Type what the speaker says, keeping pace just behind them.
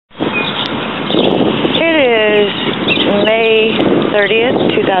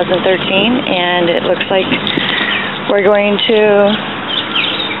30th, 2013, and it looks like we're going to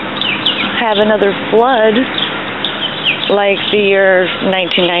have another flood like the year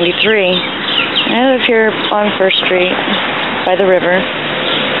 1993. I live here on 1st Street by the river,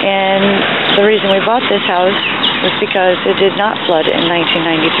 and the reason we bought this house was because it did not flood in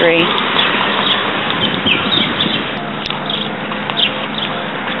 1993.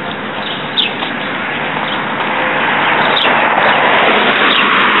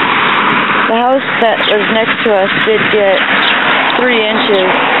 The house that was next to us did get 3 inches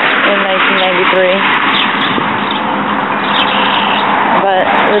in 1993. But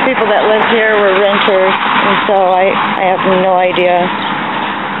the people that lived here were renters, and so I have no idea.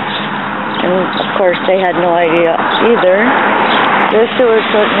 And of course they had no idea either. This sewer's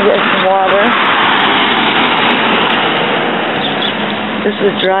starting to get some water. This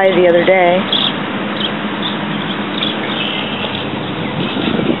was dry the other day.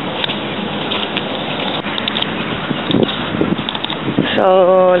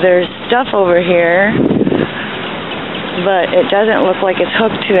 So there's stuff over here, but it doesn't look like it's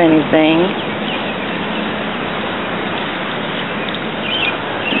hooked to anything.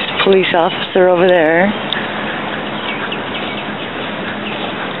 There's a police officer over there.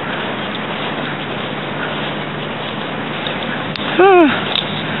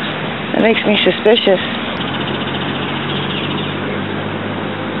 That makes me suspicious.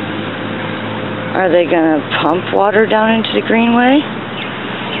 Are they gonna pump water down into the greenway?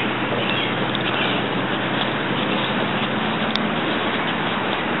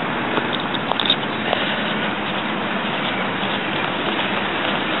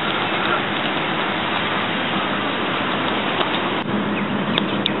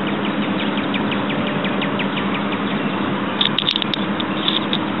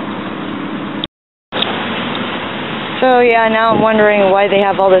 So yeah, now I'm wondering why they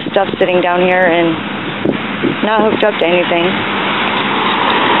have all this stuff sitting down here and not hooked up to anything.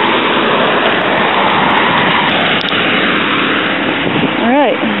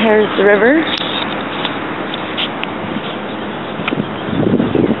 Alright, here's the river.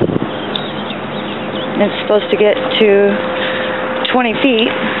 It's supposed to get to 20 feet.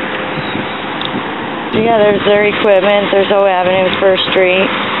 So yeah, there's their equipment, there's O Avenue, 1st Street.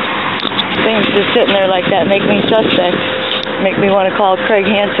 Things just sitting there like that make me suspect. Make me want to call Craig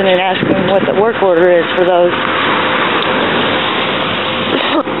Hansen and ask him what the work order is for those.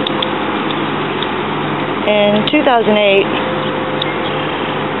 In 2008,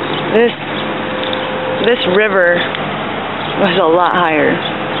 this river was a lot higher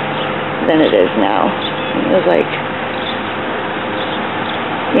than it is now. It was like,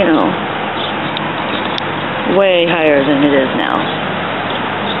 you know, way higher than it is now.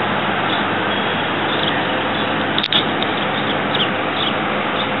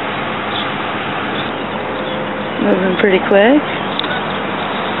 Moving pretty quick.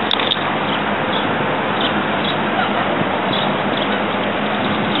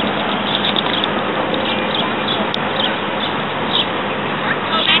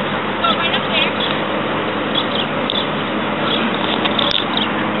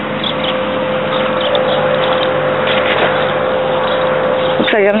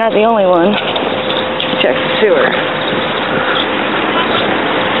 Looks like I'm not the only one. Check the sewer.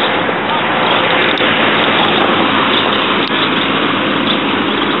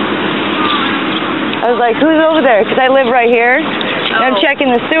 I was like, who's over there? Because I live right here, and I'm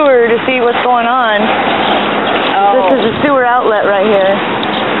checking the sewer to see what's going on. This is a sewer outlet right here.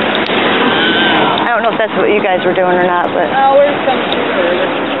 I don't know if that's what you guys were doing or not, but... Where's some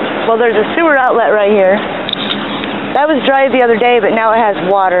sewer? Well, there's a sewer outlet right here. That was dry the other day, but now it has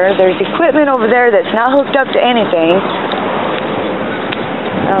water. There's equipment over there that's not hooked up to anything.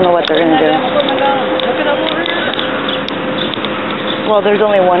 I don't know what they're going to do. Look it up over here. Well, there's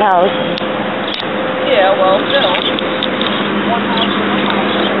only one house. Yeah, well, still. One house.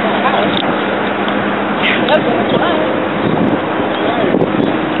 That's what it's like.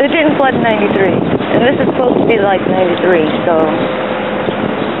 It didn't flood in 93. And this is supposed to be like 93, so...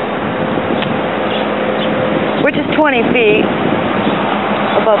 Which is 20 feet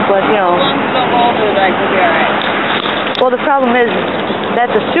above flood, you know. Well, the problem is,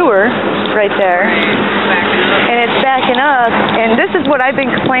 that's a sewer right there. And it's backing up, and this is what I've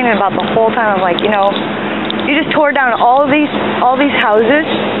been complaining about the whole time. I'm like, you know, you just tore down all these houses,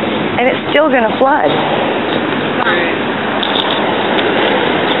 and it's still gonna flood.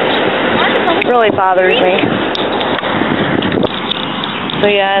 It really bothers me. So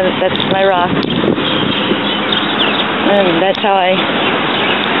yeah, that's my rock. And that's how I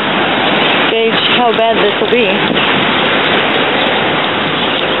gauge how bad this will be.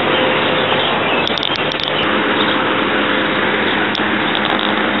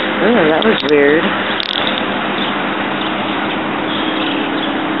 Oh, that was weird.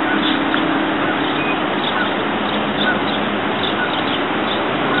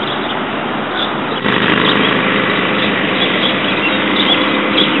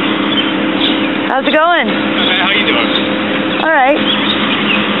 How's it going? Hey, how you doing? All right.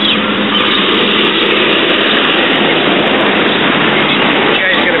 You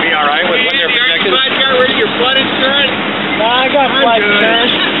guys gonna be all right with what they're projecting? You got rid of your flood insurance? I got flood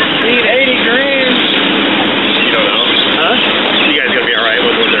insurance. Need 80 grand. You don't know? Huh? You guys gonna be all right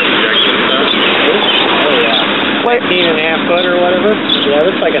with what they're projecting and stuff? Oh, yeah. What? 18.5 foot or whatever. Yeah,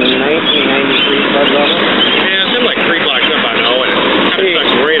 that's like a 1993 flood level. Yeah, it's been like 3 blocks up, I know, and it kind of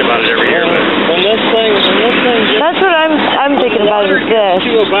sucks to read about it every year, but... When this thing gets That's what I'm thinking about is this.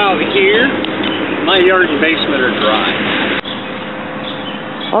 to about here, my yard and basement are dry.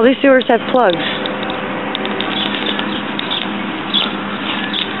 All these sewers have plugs.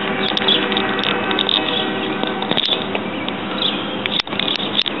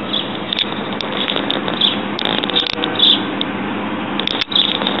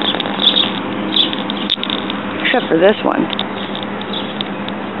 Except for this one.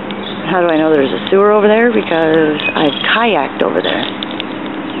 How do I know there's a sewer over there? Because I've kayaked over there.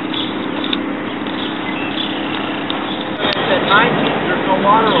 At night, there's no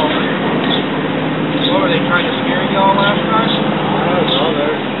water over there. What were they trying to scare you all last time?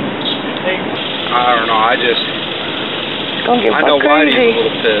 I don't know. I don't know, It's gonna get I know Whitey's a crazy.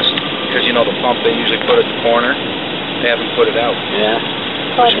 little pissed, because you know the pump they usually put at the corner, they haven't put it out. Yeah.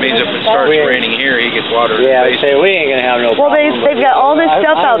 Which means if it starts raining here, he gets water in Yeah, the I say basement. we ain't gonna have no Well, problem. they've got all this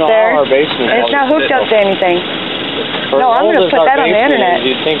stuff out there, Our basement and it's not hooked up to anything. For No, I'm old gonna as put our that on the basement internet.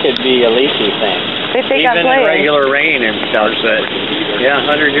 is, You'd think it'd be a leaky thing. They think I'm Even in playing. regular rain and stuff, but yeah,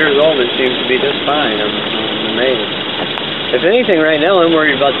 100 years old, it seems to be just fine. I'm amazed. If anything, right now, I'm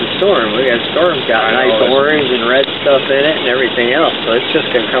worried about the storm. We got storms got nice orange and red stuff in it and everything else, so it's just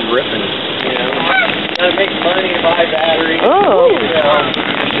gonna come ripping. You know, gotta make money to buy batteries. Oh.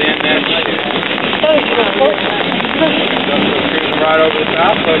 Then that shit. Cruising right over the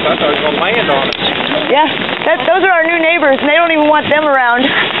top, so I thought I was gonna land on it. Yeah, those are our new neighbors, and they don't even want them around.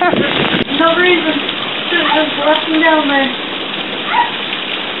 No reason. Just walking down there.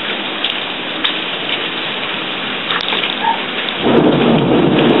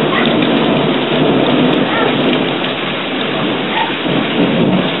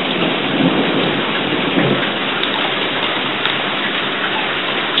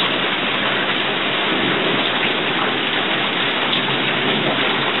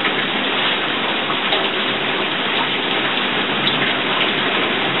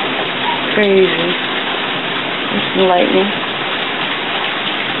 Crazy. There's some lightning.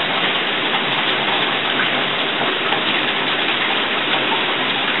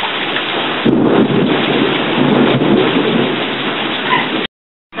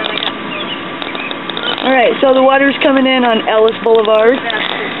 Alright, so the water's coming in on Ellis Boulevard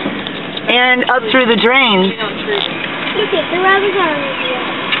and up through the drains. Look at the rubber's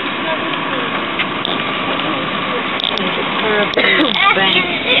on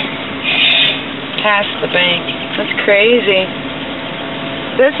Past the bank. That's crazy.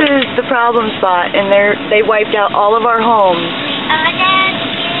 This is the problem spot, and they wiped out all of our homes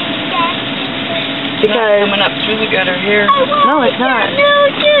because Coming up through the gutter here. no, it's not.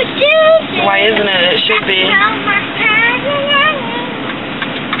 Why isn't it? It should be.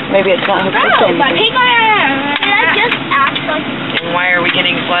 Maybe it's not hooked up to anything. And why are we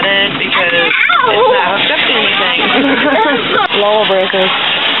getting flooded? Because it's not hooked up to anything. Lull breakers.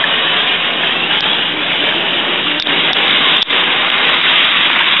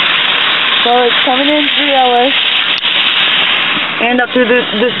 So it's coming in through Ellis and up through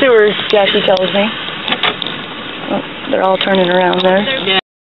the sewers, Jackie tells me. Oh, they're all turning around there. Yeah.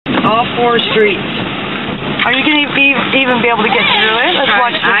 All 4 streets. Are you going to even be able to get through it? Let's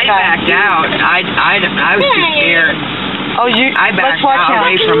watch this I guy. backed out. I was too scared. Oh, I backed let's watch out him.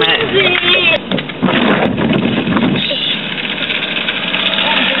 away from it.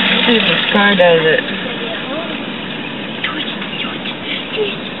 See if this car does it.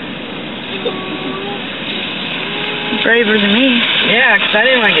 Braver than me. Yeah, 'cause I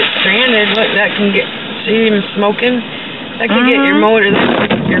didn't want to get stranded. Look, that can get, see him smoking? That could get your motor,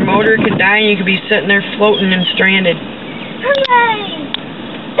 your motor could die and you could be sitting there floating and stranded.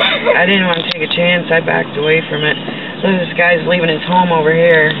 I didn't want to take a chance. I backed away from it. So this guy's leaving his home over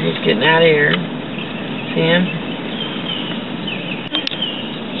here. He's getting out of here. See him?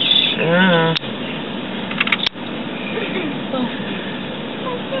 I don't know.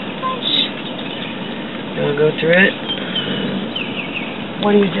 You want to go through it?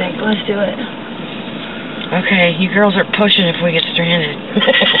 What do you think? Let's do it. Okay, you girls are pushing if we get stranded.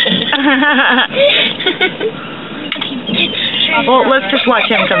 Well, let's just watch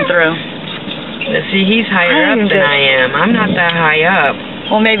him come through. See, he's higher up than I am. I'm not that high up.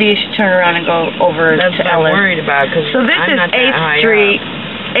 Well, maybe you should turn around and go over That's to what I'm Ellis. worried about, because So this I'm is not that 8th high Street.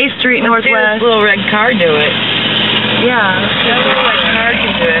 up. 8th Street Let's see Northwest. this little red car do it. Yeah. That little red car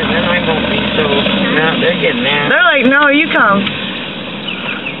can do it, then I won't be so... No, they're getting that. They're like, no, you come.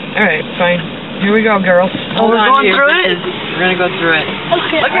 Alright, fine. Here we go, girls. Oh, we're going through it? We're gonna go through it.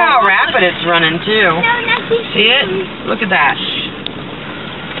 Okay. Look how rapid it's running, too. No, not this. See it? Look at that.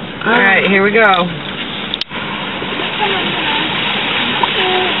 Alright, here we go.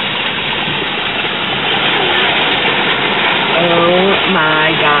 Oh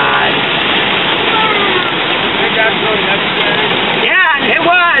my God. Yeah, it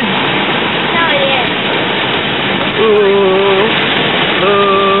was. No, it is. Ooh.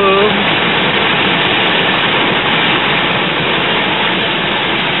 Ooh.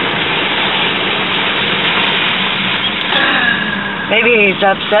 Maybe he's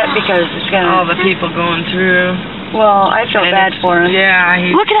upset because it's gonna... All the people going through. Well, I feel And bad for him. Yeah,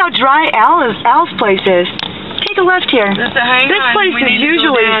 he's... Look at how dry Al's place is. Take a left here. Just hang This on. place We is need to go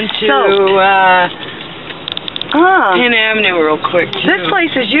usually down to, Huh. Penn Avenue real quick, too. This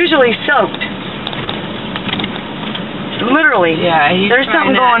place is usually soaked. Literally. Yeah, he's There's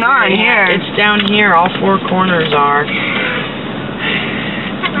something trying going on here. It's down here. All four corners are.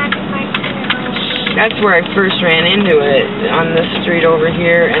 That's where I first ran into it, on this street over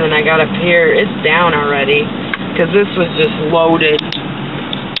here, and then I got up here. It's down already, because this was just loaded.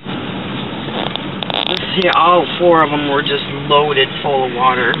 See, all four of them were just loaded full of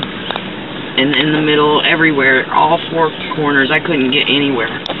water. And in the middle, everywhere, all four corners, I couldn't get anywhere.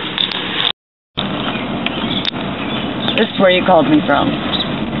 This is where you called me from.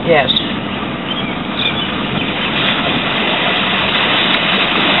 Yes.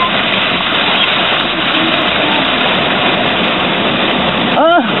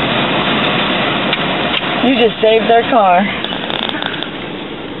 Oh! You just saved their car.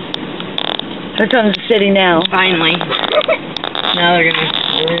 Here comes the city now. Finally. Now they're gonna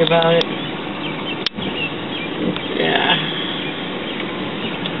be worried about it. Yeah.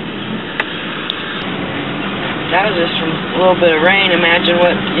 That was just from a little bit of rain. Imagine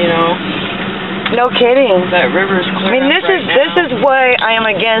what, you know, No kidding. that river's I clear mean, up this right is now. why I am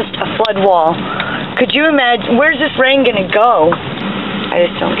against a flood wall. Could you imagine? Where's this rain gonna go? I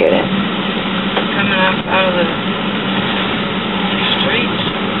just don't get it. Coming up out of the street.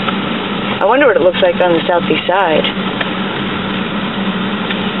 I wonder what it looks like on the southeast side.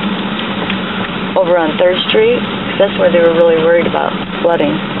 Over on 3rd Street? 'Cause that's where they were really worried about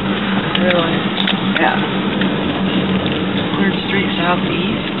flooding. Really? Yeah. 3rd Street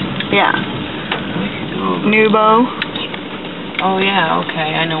southeast. Yeah. We could go over. Nubo. Oh yeah,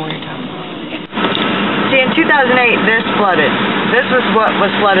 okay, I know where you're talking about. See, in 2008, this flooded. This was what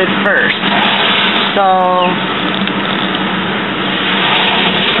was flooded first. So...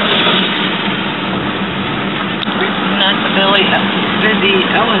 Not the busy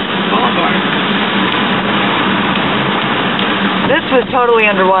Ellis Boulevard. This was totally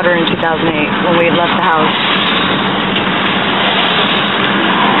underwater in 2008 when we had left the house.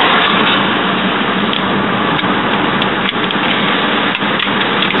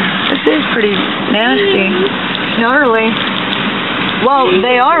 This is pretty nasty. Gnarly. Well,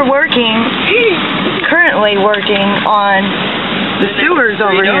 they are currently working on the sewers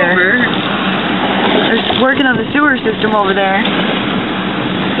over here. They're working on the sewer system over there.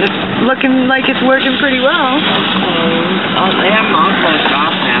 It's looking like it's working pretty well. They have them all closed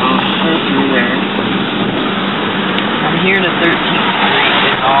off now. Through there. From here to 13th Street,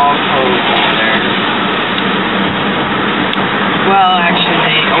 it's all closed over there. Well, actually,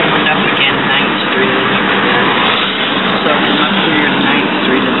 they opened up again 9th Street. So from up here to 9th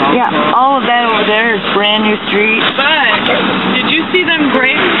Street is all closed. All of that over there is brand new street. But, did you see them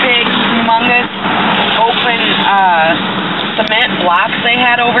great big, humongous, open, cement blocks they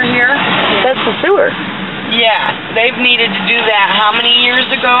had over here? That's the sewer. Yeah, they've needed to do that how many years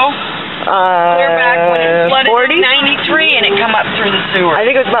ago? Clear back when it flooded 40? in 93 and it come up through the sewer. I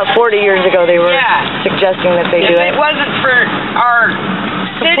think it was about 40 years ago they were suggesting that they do If it. it wasn't for our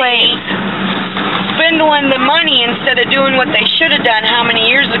city spindling the money instead of doing what they should have done how many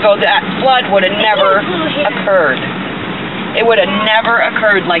years ago, that flood would have never occurred. It would have never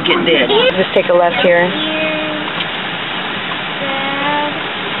occurred like it did. Just take a left here.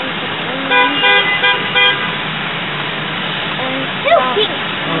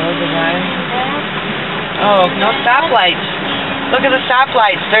 Oh, no stoplights. Look at the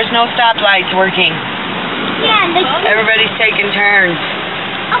stoplights. There's no stoplights working. Yeah, Everybody's taking turns.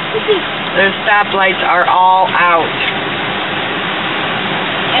 the The stoplights are all out.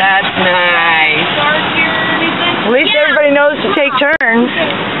 That's nice. At least everybody knows to take turns.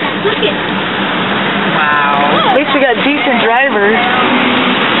 Look at Wow. At least we got decent drivers.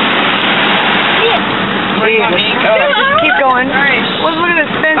 Just keep going. Well, look at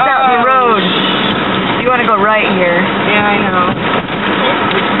this fence out in the road. You want to go right here. Yeah, I know.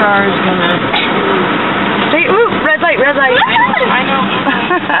 This car is gonna... Hey, ooh, red light, red light. I know.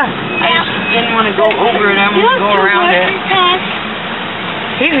 I just didn't want to go over it. I want to go around it.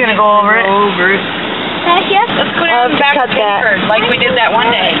 He's going to go over it. Let's go down back to cut that. Cedar, like we did that one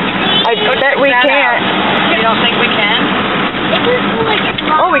day. I bet we Check that can't. out. You don't think we can?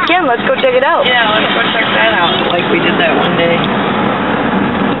 Oh, we can. Let's go check it out. Yeah, let's go check that out, like we did that one day.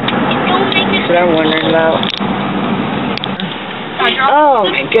 That's what I'm wondering about. Oh,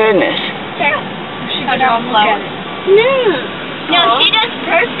 my goodness. No, she does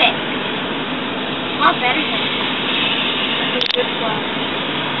perfect. Not better.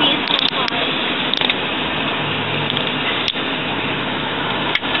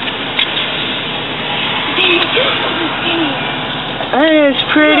 That is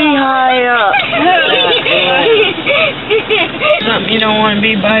pretty high up. Something you don't want to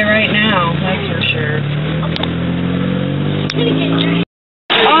be by right now, that's for sure.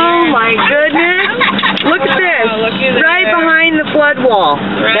 Oh, my goodness. Look at this. Right behind the flood wall.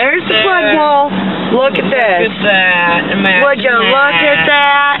 There's the flood wall. Look at Look this. at that. Imagine Would you look at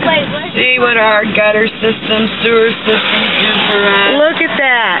that? See what our gutter system, sewer system do for us. Look at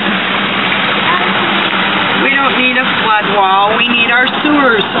that. We don't need a flood wall. We need our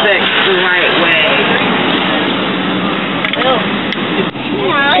sewers fixed the right way.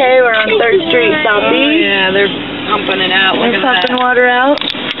 Okay, we're on 3rd Street Oh, Southeast. yeah, they're pumping it out. Look They're at pumping that. water out.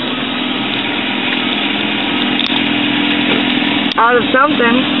 Out of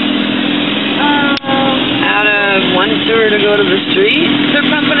something. Out of one sewer to go to the street. They're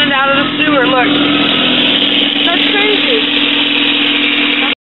pumping it out of the sewer. Look. That's crazy.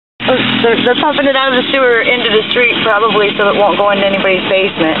 Oh, they're pumping it out of the sewer into the street probably so it won't go into anybody's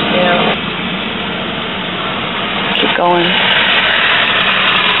basement. Yeah. Keep going.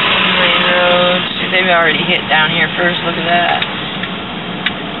 I know. See, they've already hit down here first. Look at that.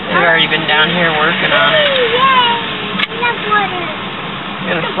 They've already been down here working on it.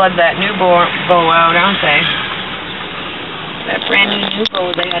 They're gonna flood that new bow out, aren't they? That brand new bow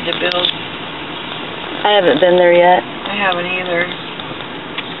they had to build. I haven't been there yet. I haven't either.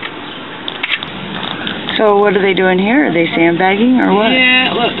 So what are they doing here? Are they sandbagging or what?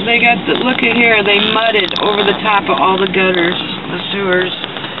 Yeah, look, they got the, look at here, they mudded over the top of all the gutters, the sewers,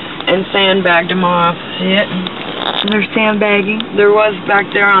 and sandbagged them off. See it? They're sandbagging. There was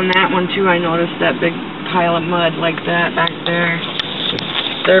back there on that one too, I noticed that big pile of mud like that back there.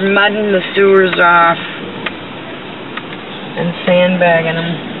 They're mudding the sewers off and sandbagging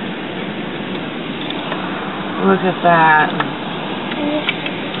them. Look at that.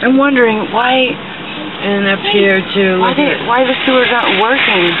 I'm wondering why And up here too, look at why the sewers aren't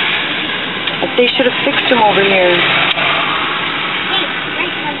working. Like they should have fixed them over here.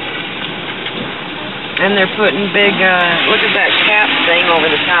 and they're putting big, look at that cap thing over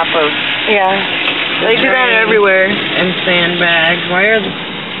the top of. Yeah, they do that everywhere. And sandbags. Why are the...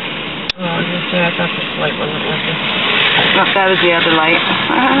 Oh, I thought this light wasn't working. Oh, that was the other light.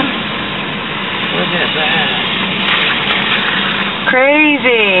 Look at that.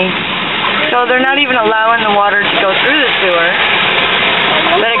 Crazy. So they're not even allowing the water to go through the sewer.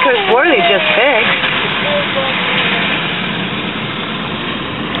 But I could have swore they just fixed.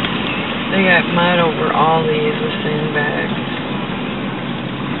 They got mud over all these with sandbags.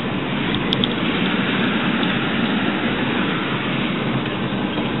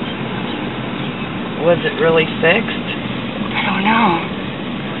 Was it really fixed? I don't know.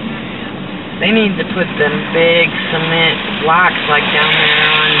 They need to put them big cement blocks like down there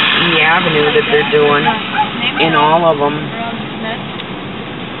on E Avenue that they're doing in all of them.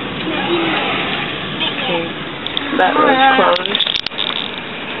 That was closed.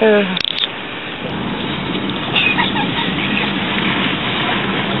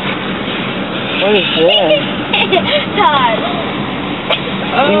 What is this?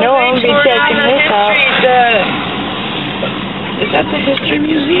 You know I'll be checking this out. Is that the History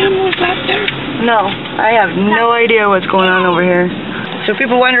Museum? Was that there? No, I have no idea what's going on over here. So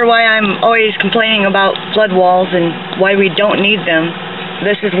people wonder why I'm always complaining about flood walls and why we don't need them.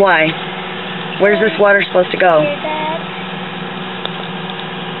 This is why. Where's this water supposed to go?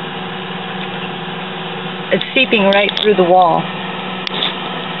 It's seeping right through the wall.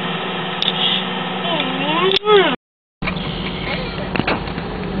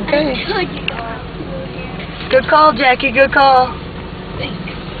 Okay. Good call, Jackie. Good call.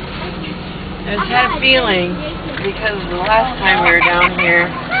 I just had a feeling because the last time we were down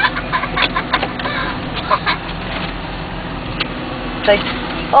here, It's like,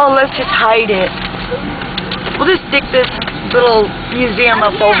 oh, let's just hide it. We'll just stick this little museum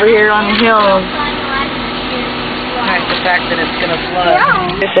up over here on the hill. besides the fact that it's going to flood.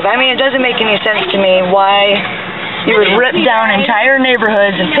 I mean, it doesn't make any sense to me why you would rip down entire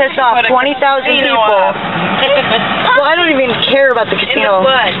neighborhoods and piss off 20,000 people. Well, I don't even care about the casino.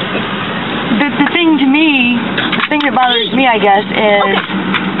 The thing to me, the thing that bothers me, I guess, is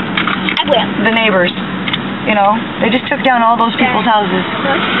the neighbors. You know, they just took down all those people's houses.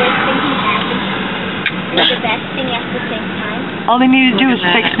 The best thing at the same time. All they need to do is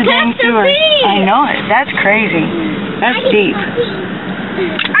fix the dang sewer. I know it. That's crazy. That's deep.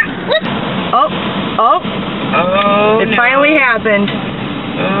 Oh, it finally happened.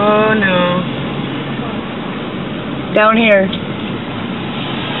 Oh no. Down here.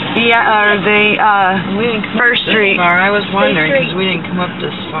 First Street. I was wondering because we didn't come up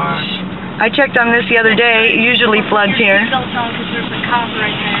this far. I checked on this the other day. It usually floods here.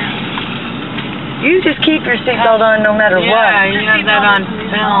 You just keep your seatbelt on no matter what. Yeah, you have that on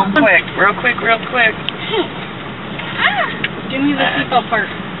film. Quick, real quick. Give me the seatbelt part.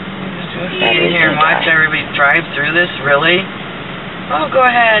 Sit here and watch everybody drive through this, really? Oh, go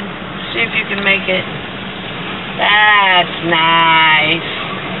ahead. See if you can make it. That's nice.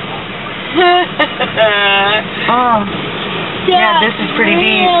 Oh. Yeah, this is pretty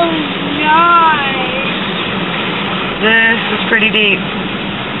deep. This is pretty deep.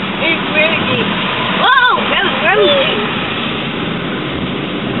 It's really deep. Whoa! That was really deep.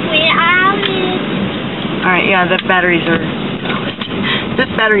 Alright, yeah, the batteries are... This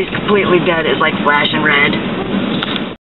battery's completely dead. It's like flashing red.